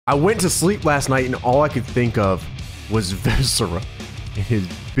I went to sleep last night and all I could think of was Viscera and his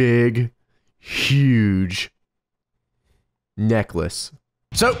big, huge necklace.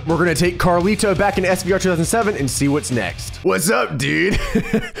 So, we're gonna take Carlito back in SVR 2007 and see what's next. What's up, dude?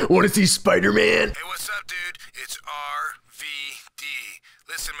 Wanna see Spider-Man? Hey, what's up, dude? It's RVD.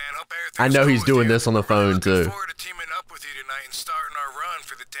 Listen, man, hope everything's I know cool he's doing with you. this on the phone, Looking too. forward to teaming up with you tonight and starting our run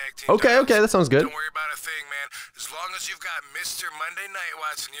for the tag team Okay, titles. okay, that sounds good. Don't worry about a thing, man. As long as you've got Mr. Monday Night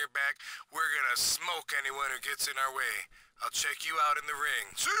Watch in your back, we're gonna smoke anyone who gets in our way. I'll check you out in the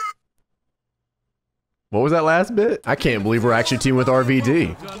ring. See ya! What was that last bit? I can't believe we're actually teaming with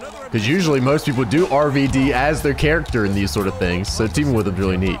RVD. Because usually most people do RVD as their character in these sort of things, so teaming with him is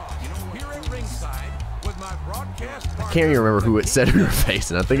really neat. I can't even remember who it said we were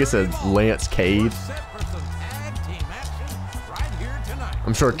facing. I think it said Lance Cade.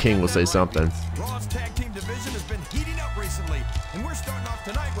 I'm sure King will say something. Raw's tag team division has been heating up recently, and we're starting off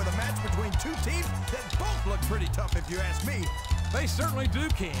tonight with a match between two teams that both look pretty tough if you ask me. They certainly do,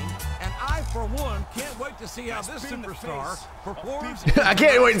 King, and I, for one, can't wait to see how this superstar performs. I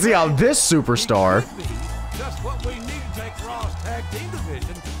can't wait to see how this superstar. Just what we need to take Raw's tag team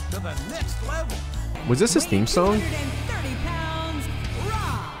division to the next level. Was this his theme song? 130 pounds,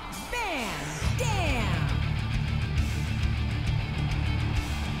 Raw Van Dam.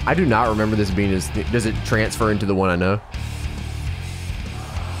 I do not remember this being his. Does it transfer into the one I know?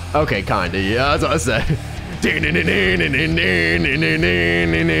 Okay, kinda. Yeah, that's what I said. I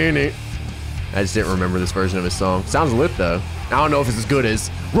just didn't remember this version of his song. Sounds lit though. I don't know if it's as good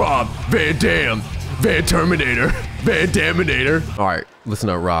as Rob Van Dam, Van Terminator, Van Daminator. All right, listen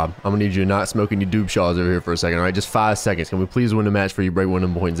up, Rob. I'm gonna need you to not smoke any doob shaws over here for a second. All right, just 5 seconds. Can we please win the match for you? Break one of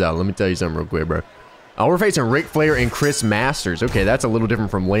them points out. Let me tell you something real quick, bro. We're facing Ric Flair and Chris Masters. Okay, that's a little different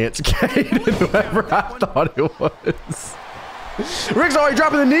from Lance Cade and whoever I thought it was. Rick's already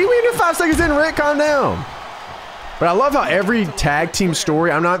dropping the knee. We need 5 seconds in, Rick. Calm down. But I love how every tag team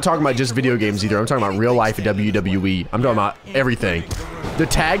story, I'm not talking about just video games either, I'm talking about real life WWE. I'm talking about everything. The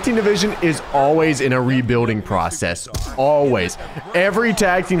tag team division is always in a rebuilding process. Always. Every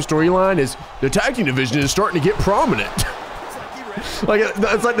tag team storyline is, the tag team division is starting to get prominent.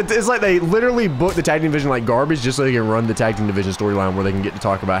 It's like they literally book the tag team division like garbage just so they can run the tag team division storyline where they can get to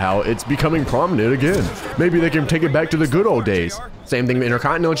talk about how it's becoming prominent again. Maybe they can take it back to the good old days. Same thing with the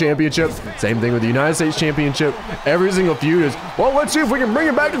Intercontinental Championship. Same thing with the United States Championship. Every single feud is, well, let's see if we can bring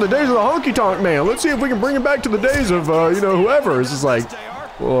it back to the days of the Honky Tonk Man. Let's see if we can bring it back to the days of, you know, whoever. It's just like,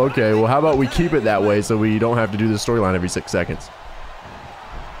 well, okay, well, how about we keep it that way so we don't have to do this storyline every 6 seconds.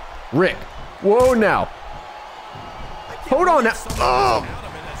 Rick, whoa now. Hold on now.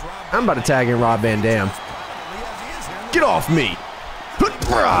 Oh, I'm about to tag in Rob Van Dam. Get off me.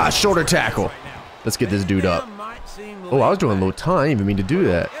 Shoulder tackle. Let's get this dude up. Oh, I was doing a little time. I didn't even mean to do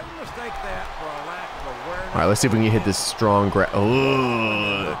that. All right, let's see if we can hit this strong grab.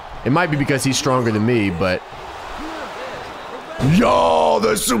 Oh, it might be because he's stronger than me, but. Yo,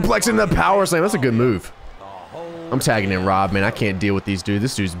 the suplex and the power slam. That's a good move. I'm tagging in Rob, man. I can't deal with these dudes.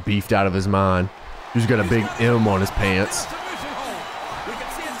 This dude's beefed out of his mind. He's got a big M on his pants.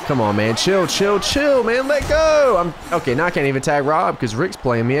 Come on, man. Chill, chill, chill, man. Let go. Okay, now I can't even tag Rob because Rick's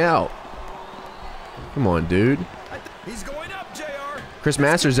playing me out. Come on, dude. He's going up, JR. Chris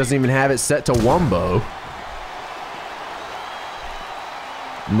Masters doesn't even have it set to Wumbo.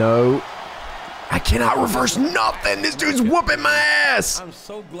 No. I cannot reverse nothing. This dude's whooping my ass. I'm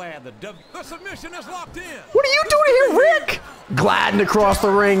so glad the submission is locked in. What are you doing here, Rick? Gliding across the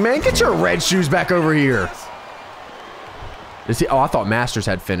ring, man. Get your red shoes back over here. Is he? Oh, I thought Masters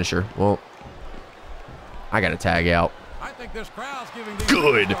had finisher. Well, I got to tag out. I think this crowd's giving these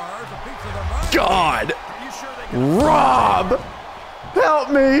Good. stars a piece of their mind. God. Rob, help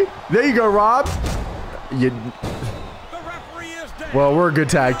me. There you go, Rob. Well, we're a good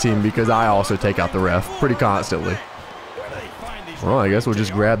tag team because I also take out the ref pretty constantly. Well, I guess we'll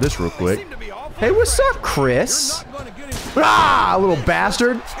just grab this real quick. Hey, what's up, Chris? Ah, little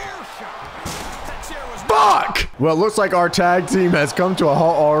bastard. Fuck! Well, it looks like our tag team has come to a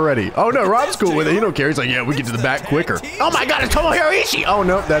halt already. Oh, no, Rob's cool with it. He don't care. He's like, yeah, we get to the back quicker. Oh, my God, it's Tomohiro Ishii. Oh,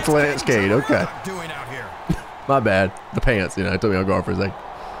 no, that's Lance Cade. Okay. My bad. The pants, you know, it took me on guard for a second.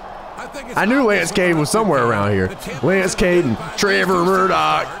 I knew Lance Cade was somewhere around here. Lance Cade and Trevor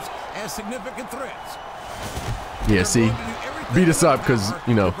Murdoch. Yeah, see? Beat us up because,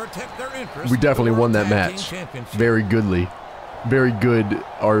 you know, we definitely won that match. Very goodly. Very good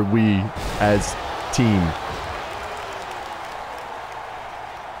are we as team.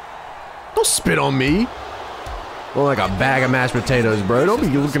 Don't spit on me. Look like a bag of mashed potatoes, bro. Don't be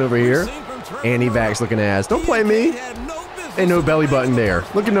looking over here. Anti-vax looking ass. Don't play me. Ain't no belly button there.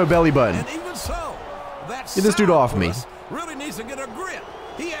 Look at no belly button. And even so, that Get this dude off me. really needs to get a grip.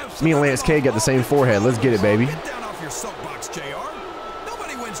 Me and Lance K got the same forehead. Let's get it, baby. Get down off your soapbox, JR.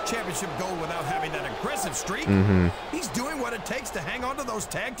 Nobody wins championship gold without having that aggressive streak. He's doing what it takes to hang on to those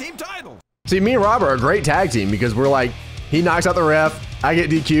tag team titles. See, me and Rob are a great tag team because we're like, he knocks out the ref, I get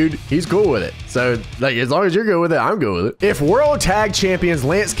DQ'd, he's cool with it. So, like, as long as you're good with it, I'm good with it. If World Tag Champions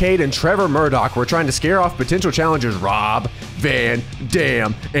Lance Cade and Trevor Murdoch were trying to scare off potential challengers Rob Van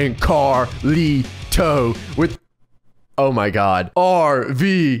Dam and Carlito with, oh my God,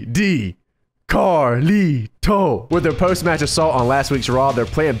 RVD. Carlito. With their post-match assault on last week's Raw, their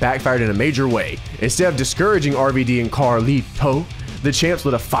plan backfired in a major way. Instead of discouraging RVD and Carlito, the champs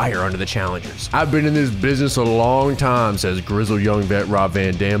lit a fire under the challengers. I've been in this business a long time, says grizzled young vet Rob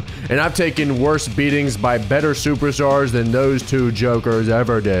Van Dam, and I've taken worse beatings by better superstars than those two jokers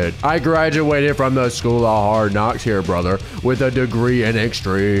ever did. I graduated from the school of hard knocks here, brother, with a degree in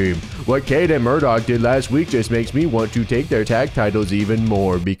extreme. What Cade and Murdoch did last week just makes me want to take their tag titles even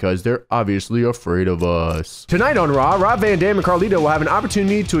more because they're obviously afraid of us. Tonight on Raw, Rob Van Dam and Carlito will have an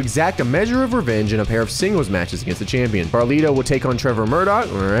opportunity to exact a measure of revenge in a pair of singles matches against the champion. Carlito will take on Trevor Murdoch,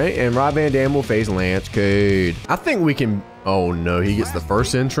 all right, and Rob Van Dam will face Lance Cade. I think we can, oh no, he gets the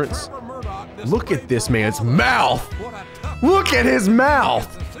first entrance. Look at this man's mouth. Look at his mouth.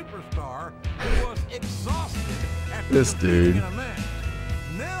 This dude.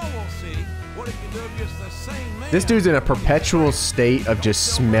 This dude's in a perpetual state of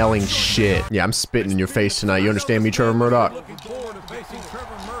just smelling shit. Yeah, I'm spitting in your face tonight. You understand me, Trevor Murdoch?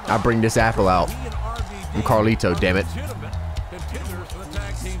 I bring this apple out. I'm Carlito, damn it.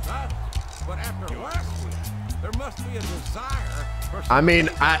 I mean,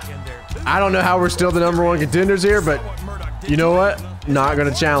 I don't know how we're still the #1 contenders here, but you know what? Not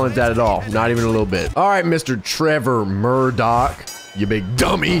gonna challenge that at all. Not even a little bit. All right, Mr. Trevor Murdoch, you big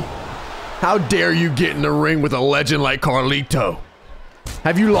dummy. How dare you get in the ring with a legend like Carlito?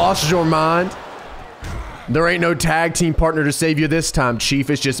 Have you lost your mind? There ain't no tag team partner to save you this time, Chief.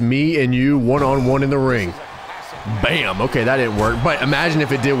 It's just me and you one-on-one in the ring. Bam. Okay, that didn't work. But imagine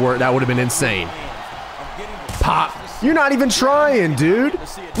if it did work. That would have been insane. Pop. You're not even trying, dude.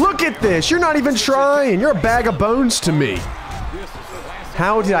 Look at this. You're not even trying. You're a bag of bones to me.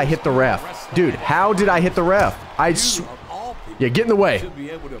 How did I hit the ref? Dude, how did I hit the ref? Yeah, get in the way.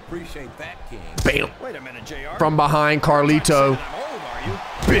 Bam. From behind, Carlito.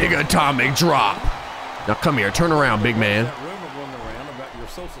 Big atomic drop. Now come here. Turn around, big man.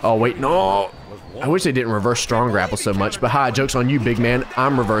 Oh, wait. No. I wish they didn't reverse strong grapple so much. But hi, joke's on you, big man.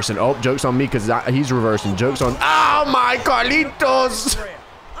 I'm reversing. Oh, joke's on me because he's reversing. Joke's on... Oh, my Carlitos.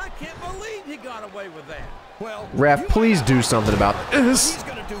 I can't believe he got away with that. Well, ref, please do something about this.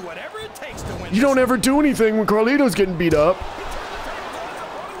 You don't ever do anything when Carlito's getting beat up.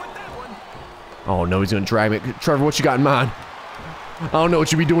 Oh no, he's gonna drag me. Trevor, what you got in mind? I don't know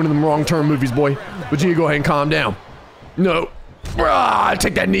what you be doing in the wrong turn movies, boy. But you need to go ahead and calm down. No.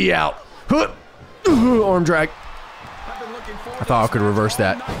 Take that knee out. Arm drag. I thought I could reverse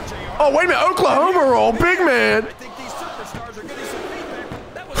that. Oh, wait a minute. Oklahoma roll. Big man.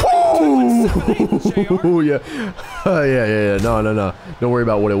 Woo! Yeah. Yeah. No. Don't worry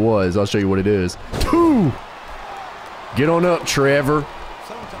about what it was. I'll show you what it is. Get on up, Trevor.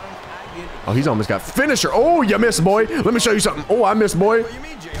 Oh, he's almost got finisher. Oh, you missed, boy. Let me show you something. Oh, I missed, boy.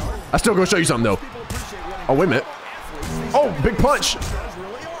 I still gonna show you something, though. Oh, wait a minute. Oh, big punch.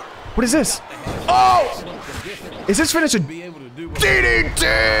 What is this? Oh! Is this finisher? DDT!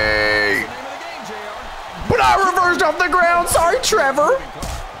 But I reversed off the ground. Sorry, Trevor.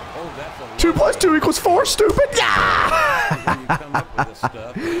 2 + 2 = 4, stupid.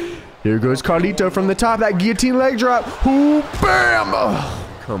 Here goes Carlito from the top. That guillotine leg drop. Ooh, bam! Oh,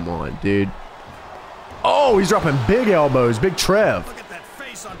 come on, dude. Oh, he's dropping big elbows. Big Trev.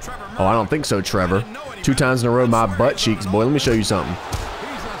 Oh, I don't think so, Trevor. 2 times in a row, my butt cheeks, boy. Let me show you something.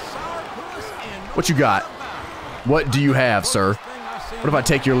 What you got? What do you have, sir? What if I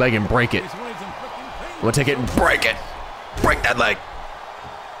take your leg and break it? I'm gonna take it and break it. Break that leg.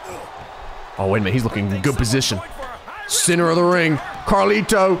 Oh, wait a minute. He's looking in good position. Center of the ring.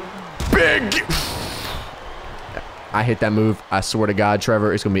 Carlito. Big. I hit that move. I swear to God,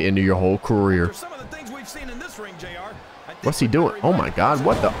 Trevor, it's going to be into your whole career. What's he doing? Oh, my God.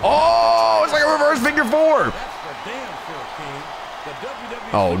 What the? Oh, it's like a reverse figure 4.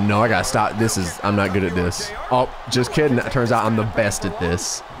 Oh, no. I got to stop. I'm not good at this. Oh, just kidding. It turns out I'm the best at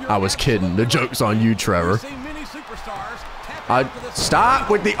this. I was kidding. The joke's on you, Trevor. Stop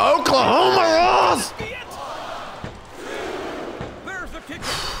with the Oklahoma rolls.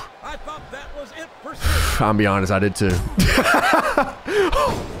 I'll be honest, I did too.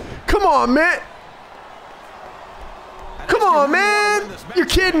 Come on, man. Come on, man. You're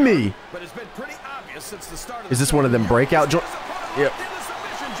kidding me. But it's been pretty obvious since the start of Is this one of them breakout joints? Yep.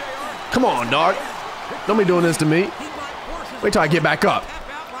 Come on, dog. Don't be doing this to me. Wait till I get back up.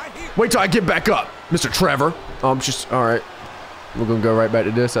 Wait till I get back up, Mr. Trevor. Oh, I'm just, all right. We're gonna go right back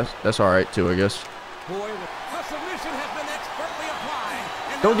to this. That's all right too, I guess.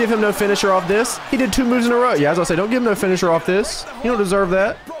 Don't give him no finisher off this. He did 2 moves in a row. Yeah, as I say, don't give him no finisher off this. He don't deserve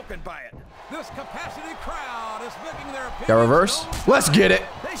that. Got reverse. Let's get it.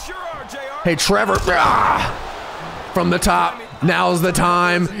 Hey, Trevor. Ah! From the top. Now's the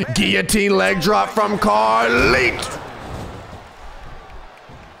time. Guillotine leg drop from Carlito.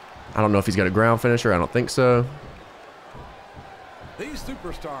 I don't know if he's got a ground finisher. I don't think so. These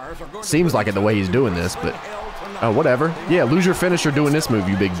superstars are going Seems like it the way he's doing this, but whatever. Yeah, lose your finisher doing this move,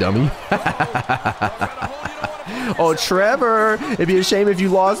 you big dummy. Oh, Trevor, it'd be a shame if you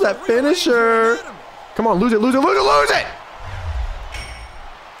lost that finisher. Come on, lose it, lose it, lose it, lose it!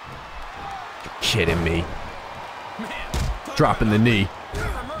 You're kidding me. Dropping the knee.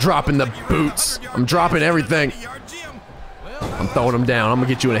 Dropping the boots. I'm dropping everything. I'm throwing them down. I'm gonna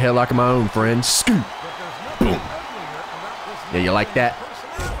get you in a headlock of my own, friend. Scoop. Boom. Yeah, you like that?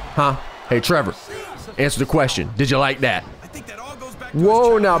 Huh? Hey, Trevor, answer the question. Did you like that?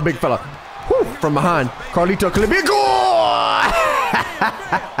 Whoa, now, big fella. Whew, from behind. Carlito Caribbean Cool!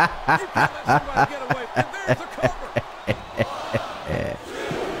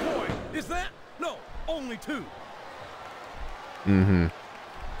 Is that? No, only 2. Mm-hmm.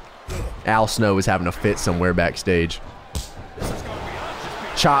 Al Snow is having a fit somewhere backstage.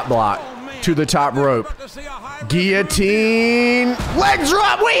 Chop block to the top rope. Guillotine. Leg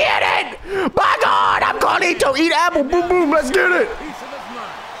drop. We hit it. By God, I'm Carlito. Eat apple. Boom, boom. Let's get it.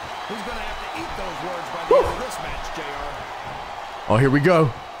 Oh, here we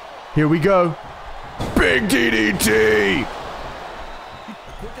go. Here we go. Big DDT.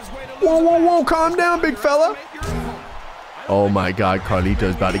 Whoa, whoa, whoa. Calm down, big fella. Oh, my God.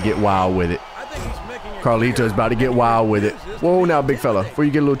 Carlito's about to get wild with it. Carlito's about to get wild with it. Whoa, now, big fella. Before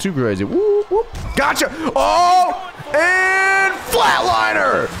you get a little too crazy. Woo, woo. Gotcha. Oh, and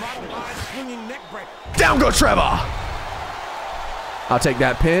flatliner. Down go Trevor. I'll take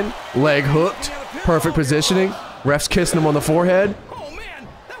that pin. Leg hooked. Perfect positioning. Ref's kissing him on the forehead. Oh, man,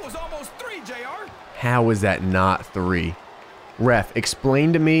 that was almost 3, JR. How is that not 3? Ref,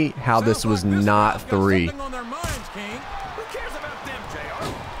 explain to me how this was not 3.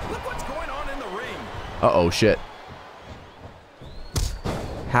 Uh-oh, shit.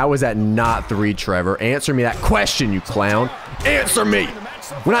 How is that not 3, Trevor? Answer me that question, you clown. Answer me.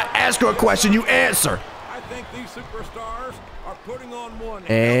 When I ask you a question, you answer. I think these superstars are putting on one.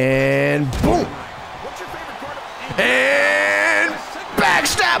 And boom. And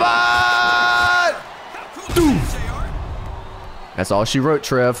backstabber. That's all she wrote,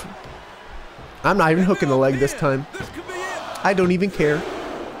 Trev. I'm not even hooking the leg this time. I don't even care.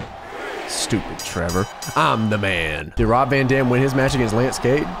 Stupid Trevor. I'm the man. Did Rob Van Dam win his match against Lance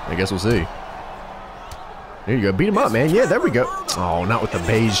Cade? I guess we'll see. There you go. Beat him up, man. Yeah, there we go. Oh, not with the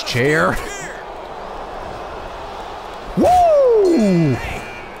beige chair. Woo!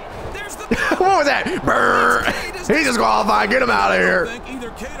 What was that? Brr. He's disqualified. Get him out of here.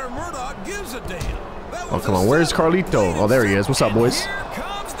 Oh, come on. Where's Carlito? Oh, there he is. What's up, boys?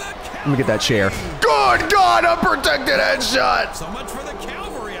 Let me get that chair. Good God, unprotected headshot. So much for the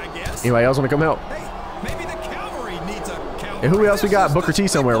cavalry, I guess. Anybody else want to come help? Hey, maybe the cavalry needs a cavalry. And who else we got? Booker T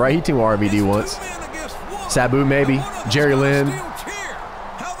somewhere, right? He teamed with RVD once. Sabu, maybe. Jerry Lynn.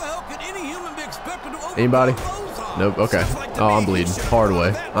 Anybody? Nope. Okay. Oh, I'm bleeding. Hard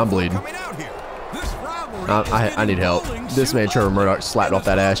way. I'm bleeding. I need help. This man, Trevor Murdoch, slapped off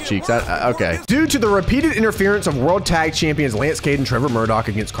that ass cheeks. Okay. Due to the repeated interference of World Tag Champions Lance Cade and Trevor Murdoch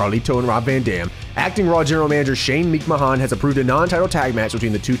against Carlito and Rob Van Dam, Acting Raw General Manager Shane McMahon has approved a non-title tag match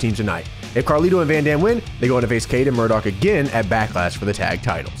between the 2 teams tonight. If Carlito and Van Dam win, they go on to face Cade and Murdoch again at Backlash for the tag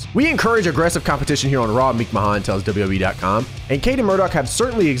titles. We encourage aggressive competition here on Raw, McMahon tells WWE.com, and Cade and Murdoch have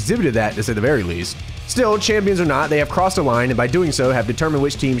certainly exhibited that, to say the very least. Still, champions or not, they have crossed a line and by doing so have determined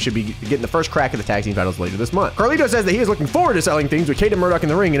which team should be getting the first crack at the tag team titles later this month. Carlito says that he is looking forward to selling things with Cade and Murdoch in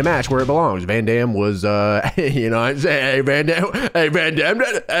the ring in a match where it belongs. Van Dam was, you know what I'm saying? Hey, Van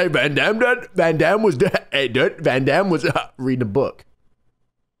Dam was reading a book.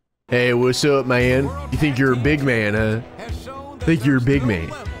 Hey, what's up, man? You think you're a big man, huh? Think you're a big man.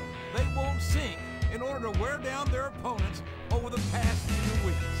 They won't sink in order to wear down their opponents over the past few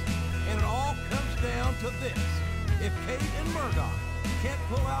weeks. And it all comes down to this. If Cade and Murdoch can't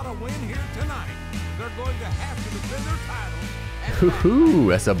pull out a win here tonight, they're going to have to defend their titles Hoo-hoo,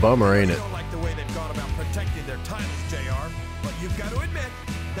 that's a bummer, ain't I it? don't like the way they've gone about protecting their titles, JR. But you've got to admit,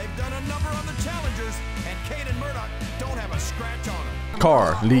 they've done a number on the challengers, and Kane and Murdoch don't have a scratch on them.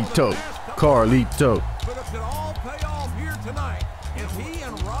 Carlito. Carlito. But it could all pay off here tonight if he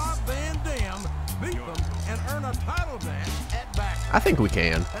and Rob Van Dam beat them and earn a title match at Back. I think we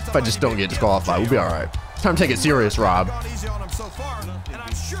can. If I just don't get disqualified, we'll be all right. Time to take it serious, Rob. Gone easy on them so far, and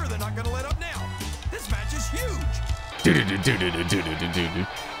I'm sure they're not going to let up now. This match is huge.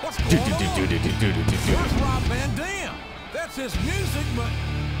 What's going on? Where's Rob Van Dam? That's his music, but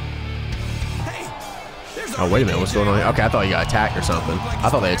Hey, there's Oh, wait a minute. What's going on here? Okay, I thought you got attacked or something. I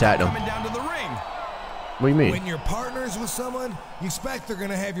thought they attacked him. Coming down to the ring. What do you mean? When you're partners with someone, you expect they're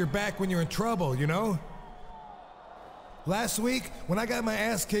gonna have your back when you're in trouble, you know? Last week, when I got my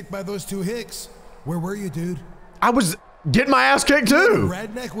ass kicked by those two hicks, where were you, dude? I was getting my ass kicked too.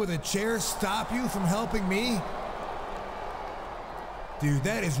 Redneck with a chair stop you from helping me? Dude,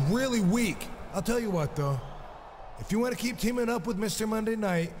 that is really weak. I'll tell you what, though. If you want to keep teaming up with Mr. Monday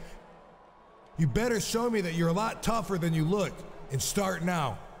Night, you better show me that you're a lot tougher than you look, and start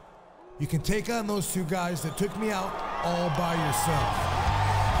now. You can take on those two guys that took me out all by yourself.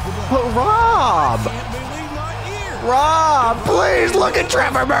 Good luck. But Rob! can't believe my ears. Rob, please look at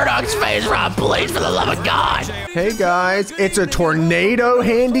Trevor Murdoch's face, Rob, please, for the love of God. Hey guys, it's a tornado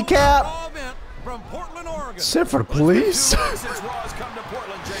handicap. Event from Portland, Oregon. Send for the police. Since Raw's come to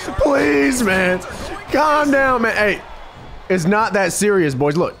Portland, JR. Please, man. Calm down, man. Hey, it's not that serious,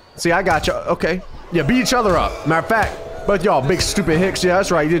 boys. Look, see, I got you. Okay. Yeah, beat each other up. Matter of fact, both y'all big stupid hicks. Yeah,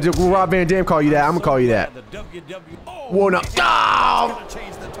 that's right. Rob Van Dam call you that. I'm gonna call you that. The WWE. Oh, Whoa, no. Oh,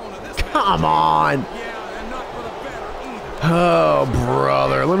 Change the tone of this match. come on. yeah, and not for the better either. Oh,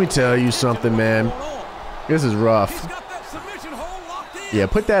 brother. Let me tell you something, man. What's going on? This is rough. He's got that submission hold locked in. Yeah,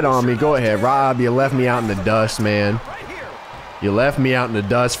 put that on me. Go ahead, Rob. You left me out in the dust, man. Right here. You left me out in the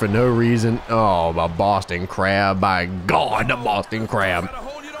dust for no reason. Oh, my Boston Crab. By God, the Boston Crab. Got a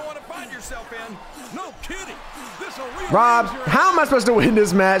hole you don't want to find yourself in. No kidding. This a real Rob, danger. how am I supposed to win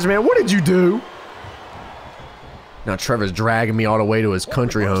this match, man? What did you do? Now Trevor's dragging me all the way to his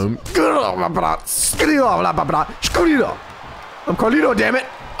country home. I'm Carlito, damn it.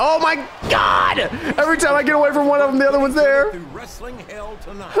 Oh my God! Every time I get away from one of them, the other one's there. Through wrestling hell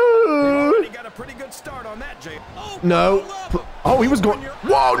tonight. Already got a pretty good start on that, JR. Oh, No. love it. Oh, he was going.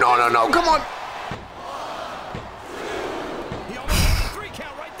 Whoa, no, no, no, come on. He almost got a 3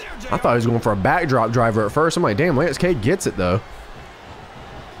 count right there, JR. I thought he was going for a backdrop driver at first. I'm like, damn, Lance Cade gets it though.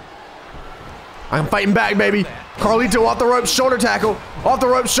 I'm fighting back, baby. Carlito off the ropes, shoulder tackle. Off the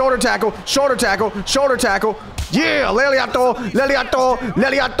ropes, shoulder tackle, shoulder tackle, shoulder tackle. Yeah, Leliato, Leliato,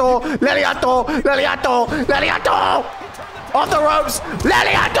 Leliato, Leliato, Leliato, Leliato. Off the ropes,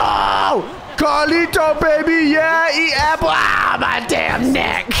 Leliato. Carlito, baby, yeah, eat apple. Ah, my damn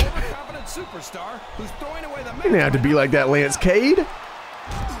neck. Confident superstar who's throwing away the You didn't have to be like that, Lance Cade.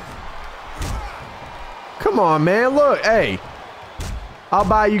 Come on, man. Look, hey. I'll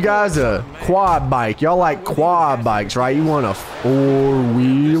buy you guys a quad bike. Y'all like quad bikes, right? You want a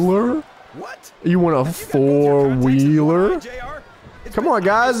four-wheeler? What? You want a four-wheeler? JR? It's Come been on,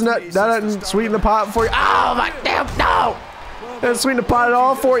 guys. obvious That to me since doesn't the sweeten the start pot for you. Oh, my damn, no. That doesn't sweeten the pot at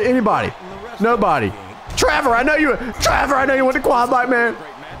all for you. Anybody. Nobody. Trevor, I know you want the quad bike, man. great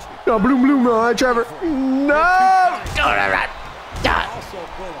match. No, bloom, bloom, all right, Trevor. No.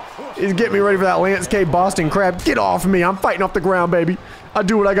 He's getting me ready for that Lance Cade Boston Crab. Get off me. I'm fighting off the ground, baby. I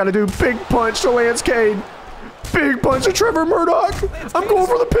do what I gotta do. Big punch to Lance Cade. Big punch to Trevor Murdoch. I'm going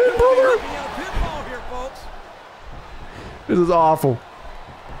for the pin, brother. Pinball here, folks. This is awful.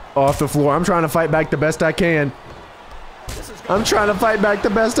 Off the floor. I'm trying to fight back the best I can. I'm trying to fight back the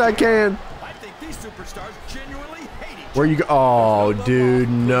best I can. I think these superstars genuinely hate each Where you go? Oh, dude,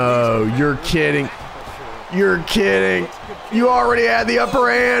 no. You're kidding. You're kidding. You already had the upper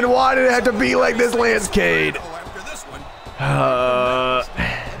hand. Why did it have to be like this, Lance Cade? other after this one.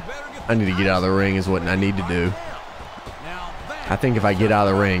 I need to get out of the ring is what I need to do. I think if I get out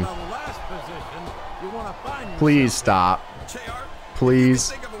of the ring, please stop. JR,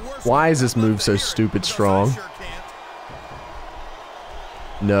 Please. think of a worse Why is this move so stupid strong? sure can't.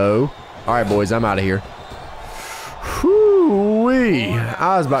 No. All right, boys, I'm out of here. Whoo-wee.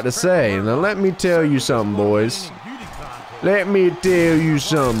 I was about to say, now let me tell you something, boys. Let me tell you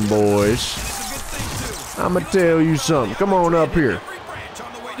something, boys. I'm going to tell you something. Come on up here. Every branch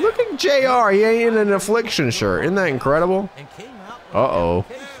on the way Look at JR. He ain't in an affliction shirt. Isn't that incredible? Uh-oh.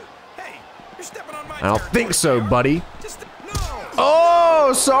 Hey, you're stepping on my I don't think so, buddy. Just no.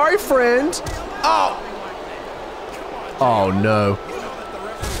 Oh, sorry, friend. Oh. Oh, no.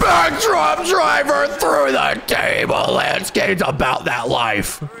 Backdrop driver through the table. Landscape's about that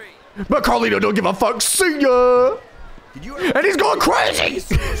life. But Carlito don't give a fuck. See ya. And he's going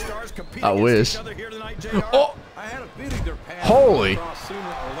crazy. I wish. Oh. Holy.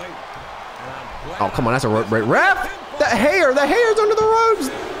 Oh, come on. That's a rope break. Ref. The hair's under the ropes.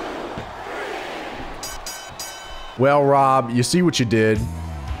 Well, Rob, you see what you did.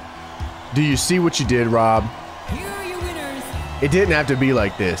 Do you see what you did, Rob? Here are your winners. It didn't have to be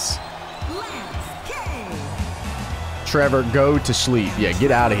like this. Lance K. Trevor, go to sleep. Yeah,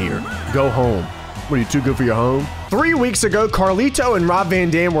 get out of here. Go home. What, are you too good for your home? 3 weeks ago, Carlito and Rob Van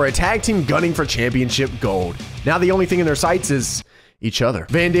Dam were a tag team gunning for championship gold. Now the only thing in their sights is each other.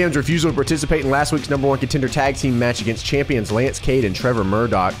 Van Dam's refusal to participate in last week's #1 contender tag team match against champions Lance Cade and Trevor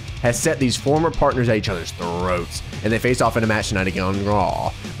Murdoch has set these former partners at each other's throats, and they face off in a match tonight again on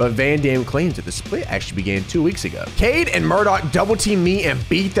Raw. But Van Dam claims that the split actually began 2 weeks ago. Cade and Murdoch double teamed me and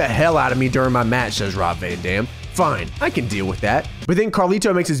beat the hell out of me during my match, says Rob Van Dam. Fine, I can deal with that. But then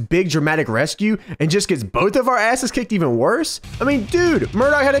Carlito makes his big dramatic rescue and just gets both of our asses kicked even worse? I mean, dude,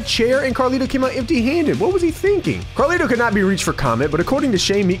 Murdoch had a chair and Carlito came out empty-handed. What was he thinking? Carlito could not be reached for comment, but according to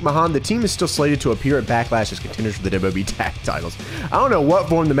Shane McMahon, the team is still slated to appear at Backlash as contenders for the WWE Tag titles. I don't know what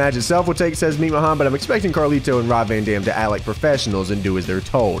form the match itself will take, says McMahon, but I'm expecting Carlito and Rob Van Dam to act like professionals and do as they're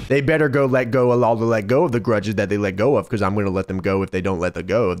told. They better go let go of all the let go of the grudges that they let go of, because I'm going to let them go if they don't let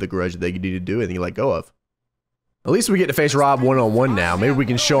go of the grudge that they need to do and they let go of. At least we get to face Rob one-on-one now. Maybe we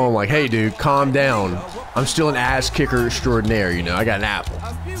can show him like, hey dude, calm down. I'm still an ass kicker extraordinaire, you know, I got an apple.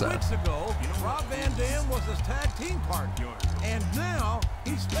 A few weeks ago, Rob Van Dam was his tag team partner, and now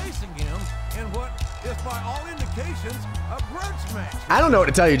he's facing him in what is by all indications a grudge match. I don't know what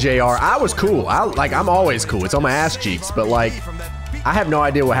to tell you, JR. I was cool. I'm always cool. It's on my ass cheeks, but like, I have no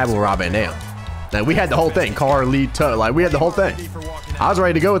idea what happened with Rob Van Dam. Like, we had the whole thing, Carlito, like we had the whole thing. I was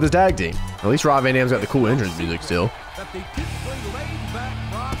ready to go with this tag team. At least Rob Van Dam's got the cool entrance music still. That the typically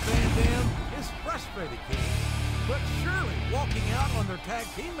laid-back Rob Van Dam is frustrated, King. But surely walking out on their tag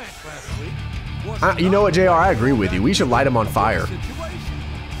team match last week was You know what, JR? I agree with you. We should light him on fire.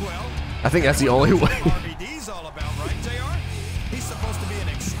 Well, I think that's the only way. RVD's all about, right, JR? He's supposed to be an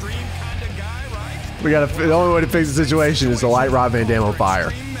extreme kind of guy, right? We gotta. The only way to fix the situation is to light Rob Van Dam on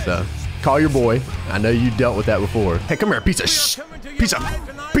fire. So call your boy. I know you dealt with that before. Hey, come here, pizza. Shh. Pizza.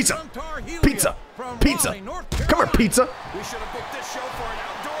 Pizza. Pizza. Pizza. Come here, pizza.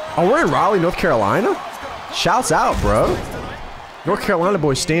 Oh, we're in Raleigh, North Carolina? Shouts out, bro. North Carolina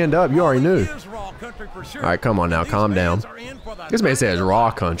boys, stand up. You already knew. All right, come on now. Calm down. This man says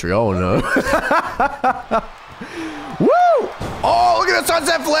raw country. Oh, no. Woo! Oh, look at the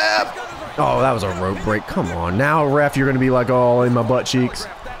sunset flip. Oh, that was a rope break. Come on. Now, ref, you're going to be like all in my butt cheeks.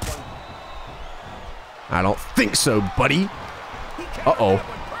 I don't think so, buddy. Uh-oh.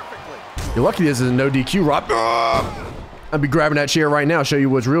 You're lucky this is a no DQ, Rob. I'd be grabbing that chair right now, show you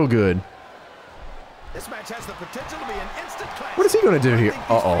what's real good. This match has the potential to be an instant clash. What is he going to do here?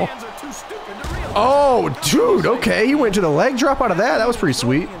 Uh-oh. Oh, dude, okay. He went to the leg drop out of that. That was pretty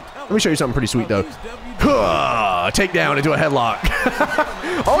sweet. Let me show you something pretty sweet, though. Take down into a headlock.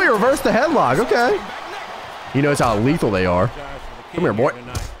 Oh, he reversed the headlock. Okay. He knows how lethal they are. Come here, boy.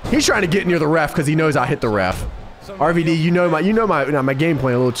 He's trying to get near the ref because he knows I hit the ref. RVD, you know my game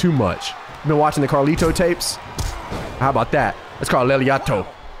plan a little too much. You've been watching the Carlito tapes? How about that? Let's call it Leliato.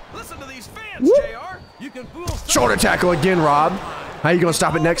 Listen to these fans, JR. You can fool Shoulder tackle again, Rob. How you gonna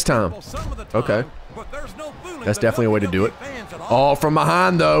stop it next time? Okay. That's definitely a way to do it. Oh, from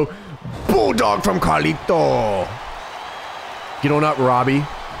behind though. Bulldog from Carlito. Get on up, Robbie.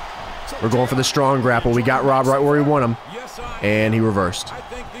 We're going for the strong grapple. We got Rob right where we want him. And he reversed.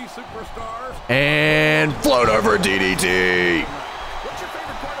 And float over DDT.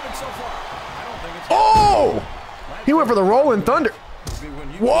 Oh! He went for the rolling thunder.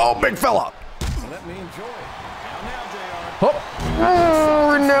 Whoa, big fella.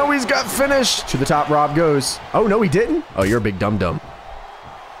 Oh, and now he's got finished. To the top, Rob goes. Oh, no, he didn't. Oh, you're a big dum-dum.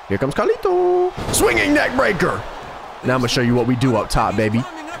 Here comes Carlito. Swinging neck breaker. Now I'm going to show you what we do up top, baby.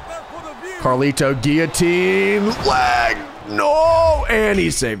 Carlito guillotine leg. No, and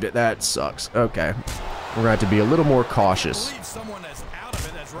he saved it. That sucks. Okay. We're going to have to be a little more cautious.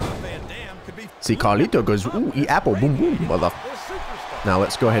 See, Carlito goes, ooh, eat apple, boom, boom, mother. Now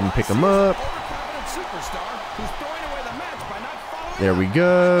let's go ahead and pick him up. There we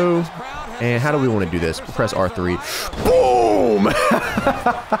go. And how do we want to do this? We'll press R3. Boom!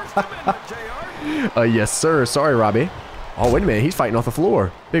 Yes, sir. Sorry, Robbie. Oh, wait a minute. He's fighting off the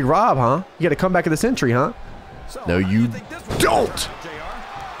floor. Big Rob, huh? You got to come back of the century, huh? No, you don't.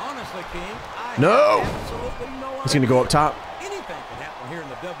 No. He's going to go up top.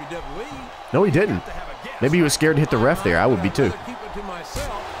 No, he didn't. Maybe he was scared to hit the ref there. I would be too.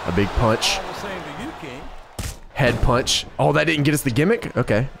 A big punch. Head punch. Oh, that didn't get us the gimmick?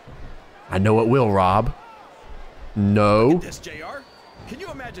 Okay. I know it will, Rob. No. Can you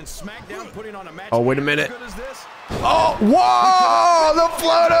imagine SmackDown putting on a match? Oh, wait a minute. Oh, whoa! The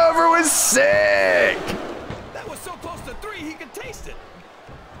float over was sick! That was so close to 3, he could taste it.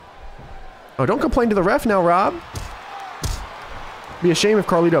 Oh, don't complain to the ref now, Rob. Be a shame if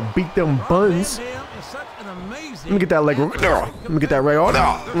Carlito beat them buns. Let me get that leg. Let me get that leg. Oh,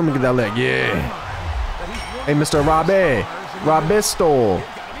 no. Let me get that leg. Yeah. Hey, Mr. Robbie. Robisto.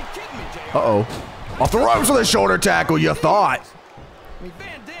 Uh-oh. Off the ropes with a shoulder tackle, you thought.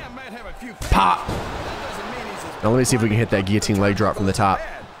 Pop. Now let me see if we can hit that guillotine leg drop from the top.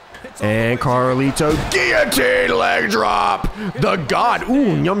 And Carlito guillotine leg drop. The God.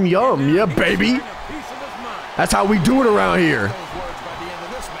 Ooh, yum, yum. Yeah, baby. That's how we do it around here.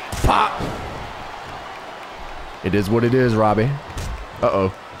 Pop. It is what it is, Robbie.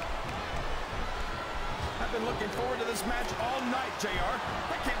 Uh-oh. I've been looking forward to this match all night, JR.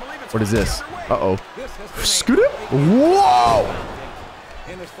 I can't believe it's What is this? underway. Uh-oh. Scoot it. Whoa!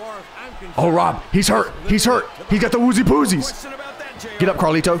 Oh, Rob, he's hurt. He's hurt. He's got the woozy poozies. Question about that, JR. Get up,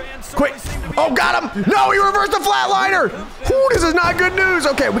 Carlito. Quick. Oh, got him. No, he reversed the flatliner. Ooh, this is not good news.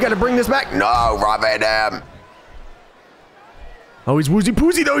 Okay, we got to bring this back. No, Rob Van Dam. Oh, he's woozy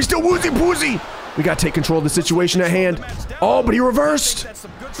poozy, though. He's still woozy poozy. We got to take control of the situation at hand. Oh, but he reversed.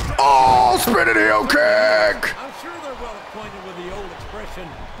 Oh, spinning heel kick. I'm sure they're well acquainted with the old expression,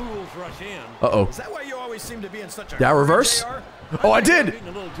 fools rush in. Uh-oh. Is that why you always seem to be in such a Did I reverse? Oh, I did.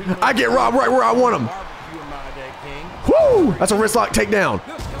 I get Rob right where I want him. Woo! That's a wrist lock takedown.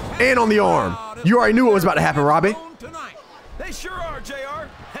 And on the arm. You already knew what was about to happen, Robbie. They sure are, JR.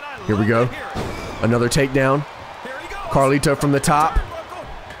 And I Here we go. Another takedown. Carlito from the top.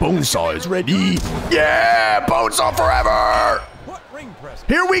 Bonesaw is ready. Yeah! Bonesaw forever!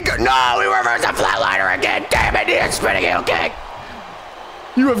 Here we go. No, we reversed the flatliner again. Damn it, it's spinning heel kick.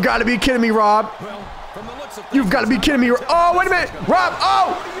 You have got to be kidding me, Rob. You've got to be kidding me. Oh, wait a minute. Rob,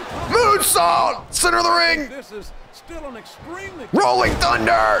 oh! Moonsault! Center of the ring. This is still an extremely Rolling Thunder.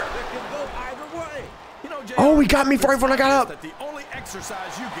 that can go either way. Oh, he got me right when I got up. That the only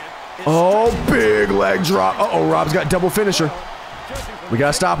exercise you get is Oh, big leg drop. Uh-oh, Rob's got double finisher. We got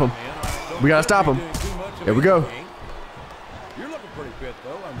to stop him. We got to stop him. There we go. You're looking pretty fit,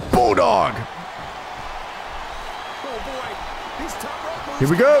 though. Bulldog. Here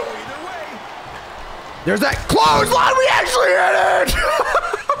we go. There's that clothesline. We actually hit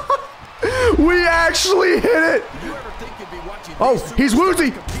it. We actually hit it. Oh, he's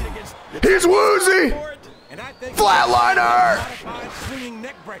woozy. He's woozy. Flatliner.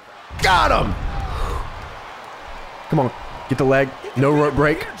 Got him. Come on. Get the leg. No rope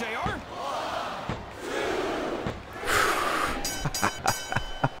break.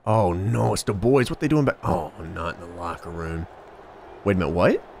 Oh, no. It's the boys. What they doing back? Oh, not in the locker room. Wait a minute.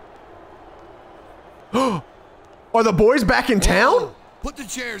 What? Are the boys back in town? Put the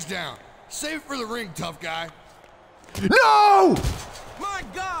chairs down. Save it for the ring, tough guy. No! My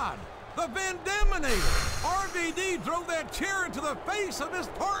God! The Van Daminator! RVD drove that chair into the face of his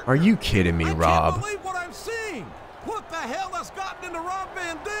partner! Are you kidding me, Rob? I can't believe what I'm seeing! What the hell has gotten into Rob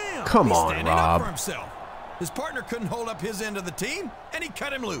Van Dam? Come on, standing up for Rob. himself. His partner couldn't hold up his end of the team, and he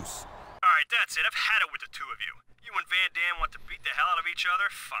cut him loose. All right, that's it. I've had it with the two of you. You and Van Dam want to beat the hell out of each other?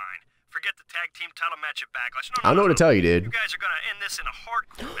 Fine. Forget the tag team title match at Backlash. No, I know what to tell you, dude. You guys are going to end this in a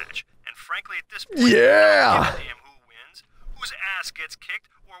hardcore match. And frankly, at this point, Yeah. I don't give a damn who wins, whose ass gets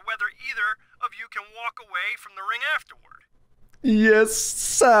kicked, or whether either of you can walk away from the ring afterward. Yes,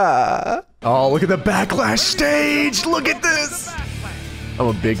 sir. Oh, look at the Backlash stage. Look at this. I'm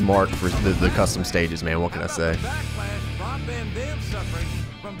a big mark for the custom stages, man. What can I say?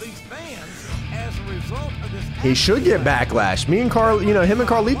 He should get Backlash. Me and Carl, you know, him and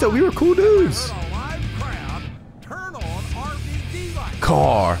Carlito, we were cool dudes.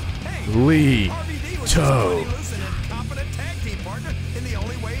 Carlito.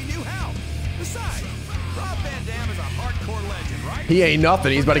 He ain't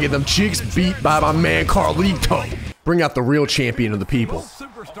nothing. He's about to get them cheeks beat by my man Carlito. Bring out the real champion of the people.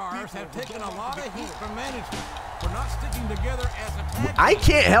 Superstars have taken a lot of heat from management for not sticking together as a tag. I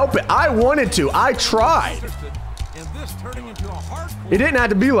can't help it. I wanted to. I tried. It didn't have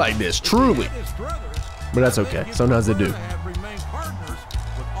to be like this, truly. But that's okay. Sometimes they do.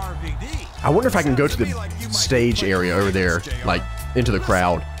 I wonder if I can go to the stage area over there, like into the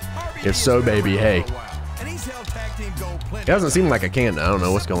crowd. If so, baby, hey. It doesn't seem like I can. I don't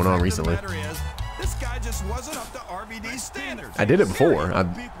know what's going on recently. I did it before.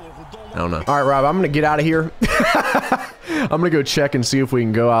 I don't know. All right, Rob, I'm going to get out of here. I'm going to go check and see if we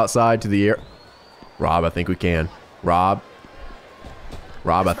can go outside to the air. Rob, I think we can. Rob,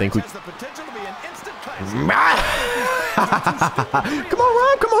 I think we... Come on,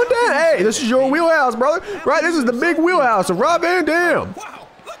 Rob, come on down. Hey, this is your wheelhouse, brother. Right, this is the big wheelhouse of Rob Van Dam.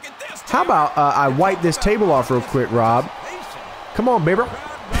 How about I wipe this table off real quick, Rob? Come on, baby.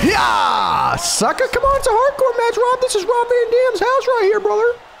 Yeah, sucker. Come on, it's a hardcore match, Rob. This is Rob Van Dam's house right here,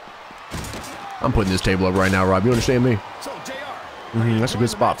 brother. I'm putting this table up right now, Rob. You understand me? That's a good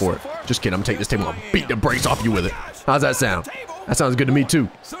spot for it. Just kidding. I'm going to take this table and beat the brakes off you with it. How's that sound? That sounds good to me, too.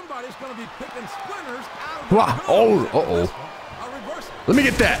 Wow. Oh, uh-oh. Let me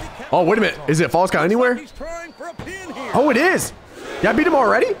get that. Oh, wait a minute. Is it Falls Count Anywhere? Oh, it is. Did I beat him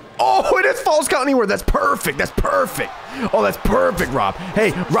already? Oh, it is Falls Count Anywhere. That's perfect. That's perfect. Oh, that's perfect, Rob.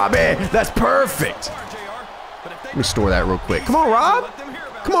 Hey, Robbie, that's perfect. Let me store that real quick. Come on, Rob.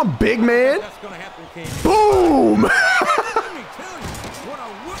 Come on, big man. Boom.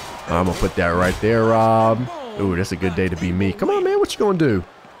 I'm going to put that right there, Rob. Ooh, that's a good day to be me. Come on, man. What you going to do?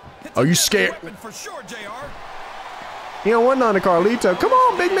 Are you scared? You don't want none of Carlito. Come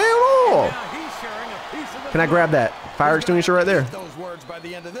on, big man. Oh. Can I grab that fire extinguisher right there?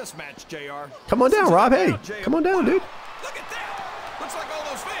 Come on down, Rob. Hey, come on down, dude.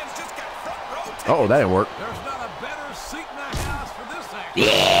 Uh-oh, that didn't work.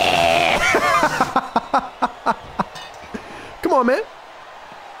 Yeah! Come on, man.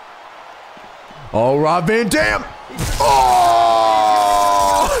 Oh, Rob Van Dam. Oh!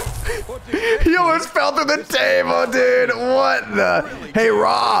 He almost fell through the table, dude. What the? Hey,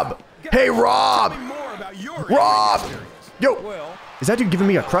 Rob. Hey, Rob. Rob. Yo. Is that dude giving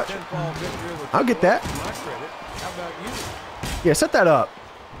me a crutch? I'll get that. Yeah, set that up.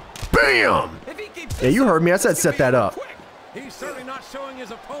 Bam! Yeah, you heard me. I said set that up.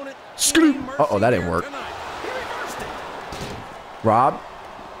 Scoop. Uh-oh, that didn't work. Rob.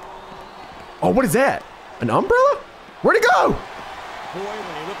 Oh, what is that? An umbrella? Where'd it go?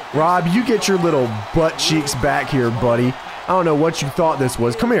 Rob, you get your little butt cheeks back here, buddy. I don't know what you thought this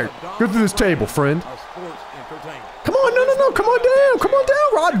was. Come here. Go through this table, friend. Come on, no. Come on down. Come on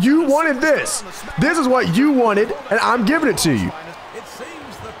down, Rob. You wanted this. This is what you wanted, and I'm giving it to you.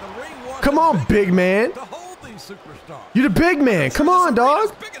 Come on, big man. You're the big man. Come on,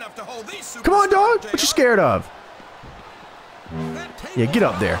 dog. Come on, dog. What you scared of? Yeah, get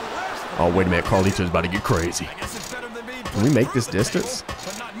up there. Oh, wait a minute. Carlito's about to get crazy. Can we make this distance?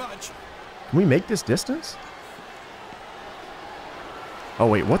 Can we make this distance? Oh,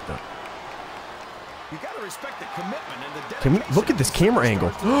 wait. What the? Can we look at this camera angle?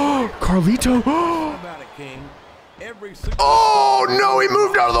 Carlito. Oh, no. He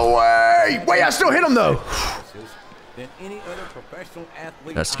moved out of the way. Wait, I still hit him, though.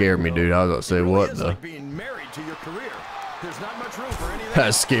 That scared me, dude. I was about to say, what the?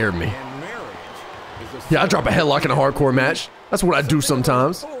 That scared me. Yeah, I drop a headlock in a hardcore match. That's what I do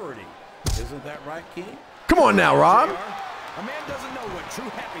sometimes. Come on now, Rob.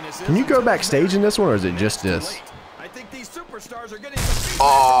 Can you go backstage in this one, or is it just this?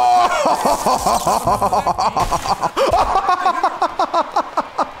 Oh!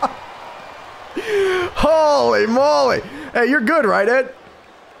 Holy moly. Hey, you're good, right, Ed?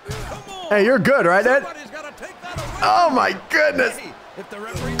 Hey, you're good, right, Ed? Oh, my goodness.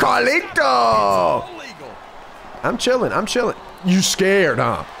 Carlito. I'm chilling. You scared,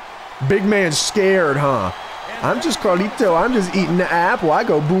 huh? Big man scared, huh? I'm just Carlito. I'm just eating the apple. I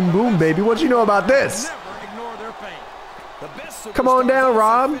go boom, boom, baby. What you know about this? Come on down,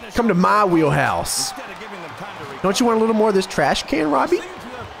 Rob. Come to my wheelhouse. Don't you want a little more of this trash can, Robbie?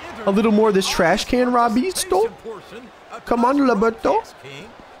 A little more of this trash can, Robbie? Come on, Roberto.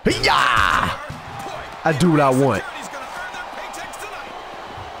 Yeah! I do what I want.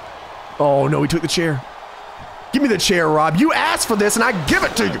 Oh, no, he took the chair. Give me the chair, Rob. You asked for this, and I give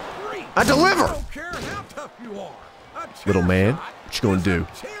it to you. I deliver. Little man, what you gonna do?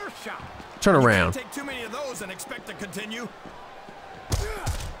 Turn around.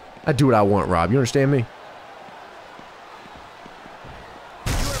 I do what I want, Rob. You understand me?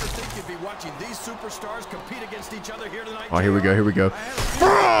 Oh, here we go.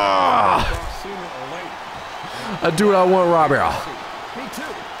 I do what I want, Rob.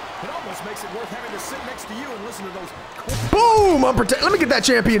 Boom! Let me get that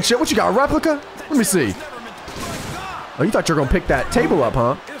championship. What you got, a replica? Let me see. Oh, you thought you were going to pick that table up,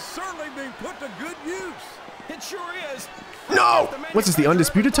 huh? It's certainly being put to good use. It sure is. No! What's this, the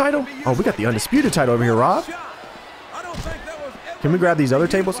undisputed title? Oh, we got the undisputed title over here, Rob. Can we grab these other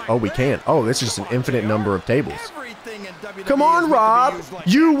tables? Oh, we can. Oh, this is just an infinite number of tables. Nothing in WWE Come is on, meant to be Rob. used like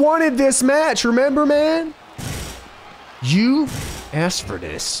You wanted this match, remember, man? You asked for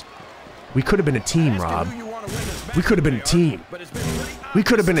this. We could have been a team, Rob. who you want to win this match, We could have been a JR, team. but it's been pretty We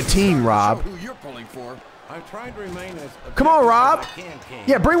could have been a team, Rob. who you're pulling for. I'm trying to remain as Come on, Rob. objective as I can.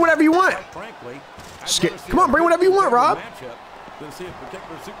 Yeah, bring whatever you want. Quite frankly, I'd Just get- rather see come on, a bring whatever you want, competitive Rob. matchup than see a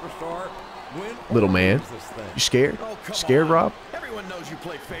particular superstar win or Little man. lose this thing. You scared? Oh, come Scared, on. Rob? Everyone knows you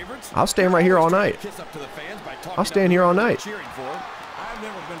play favorites. I'll stand right here all night. Kiss up to the fans by talking I'll stand here all night. cheering for. I've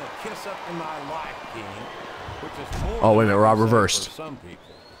never been a kiss up in my life, King, which is more Oh, wait a minute, Rob than reversed. for some people.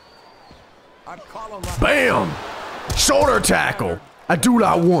 I'd call 'em like Bam! Shoulder tackle. I do what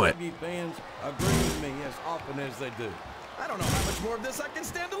I want. WWE fans agree with me as often as they do. I don't know how much more of this I can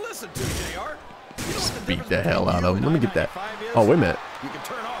stand to listen to, JR. You know what the Beat difference the hell between out you of him. and Let me get that. I-95 is? Oh, wait a minute. You can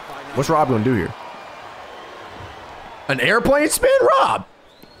turn off I-95. What's Rob gonna do here? An airplane spin, Rob?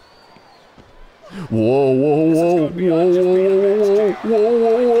 Whoa, whoa, whoa, whoa, whoa, whoa,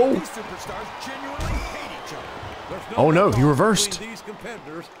 whoa, These superstars genuinely hate each other. There's Oh, no, big he talk reversed. between These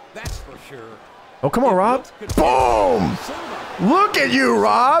competitors, that's for sure. Oh, come on, Rob. Boom! Look at you,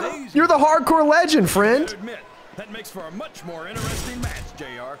 Rob. You're the hardcore legend, friend. I admit, that makes for a much more interesting match,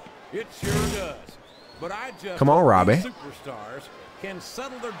 JR. It sure does. But I just Come on, hope Robbie. these superstars can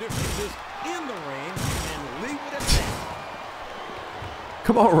settle their differences in the ring and leave it at that.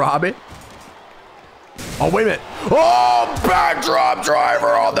 Come on, Robbie. Oh, wait a minute. Oh, backdrop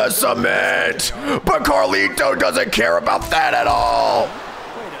driver on the cement. But Carlito doesn't care about that at all.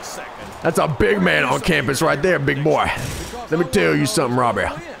 Wait a second. That's a big man on campus right there, big boy. Let me tell you something, Robbie.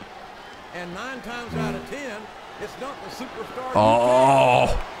 And 9 times out of 10, it's not the superstar.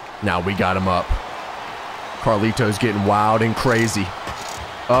 Oh, now we got him up. Carlito's getting wild and crazy.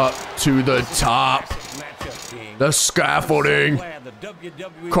 Up to the top. The scaffolding.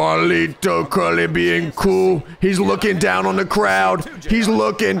 Carlito Caribbean Cool. He's looking down on the crowd. He's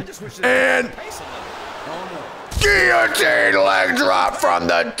looking and guillotine leg drop from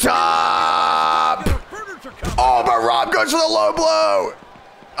the top. Oh, but Rob goes for the low blow.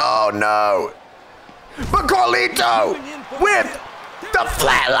 Oh no. But Carlito with the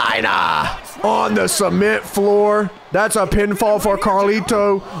flatliner on the cement floor. That's a pinfall for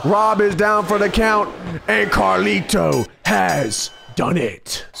Carlito. Rob is down for the count, and Carlito has done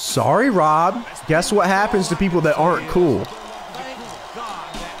it. Sorry, Rob. Guess what happens to people that aren't cool?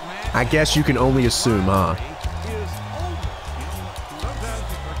 I guess you can only assume, huh?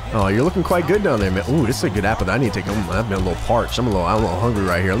 Oh, you're looking quite good down there, man. Ooh, this is a good apple. I need to take. I've been a little parched. I'm a little hungry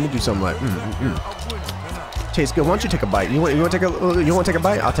right here. Let me do something like. Tastes good. Why don't you take a bite? You want to take a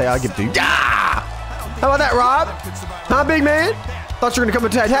bite? I'll tell you. I'll give it to you. Yeah! How about that, Rob? Huh, big man? Thought you were gonna come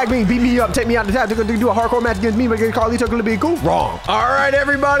and tag me, beat me up, take me out the tag. They're gonna do a hardcore match against me, but against Carlito Caribbean Cool. Wrong. All right,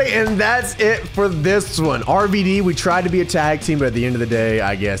 everybody, and that's it for this one. RVD, we tried to be a tag team, but at the end of the day,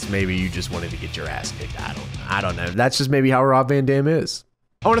 I guess maybe you just wanted to get your ass kicked. I don't know. That's just maybe how Rob Van Dam is.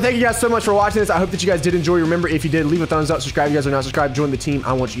 I want to thank you guys so much for watching this. I hope that you guys did enjoy. Remember, if you did, leave a thumbs up, subscribe if you guys are not subscribed, join the team.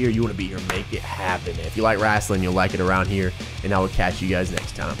 I want you here. You want to be here. Make it happen. If you like wrestling, you'll like it around here, and I will catch you guys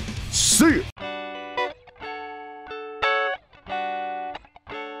next time. See ya.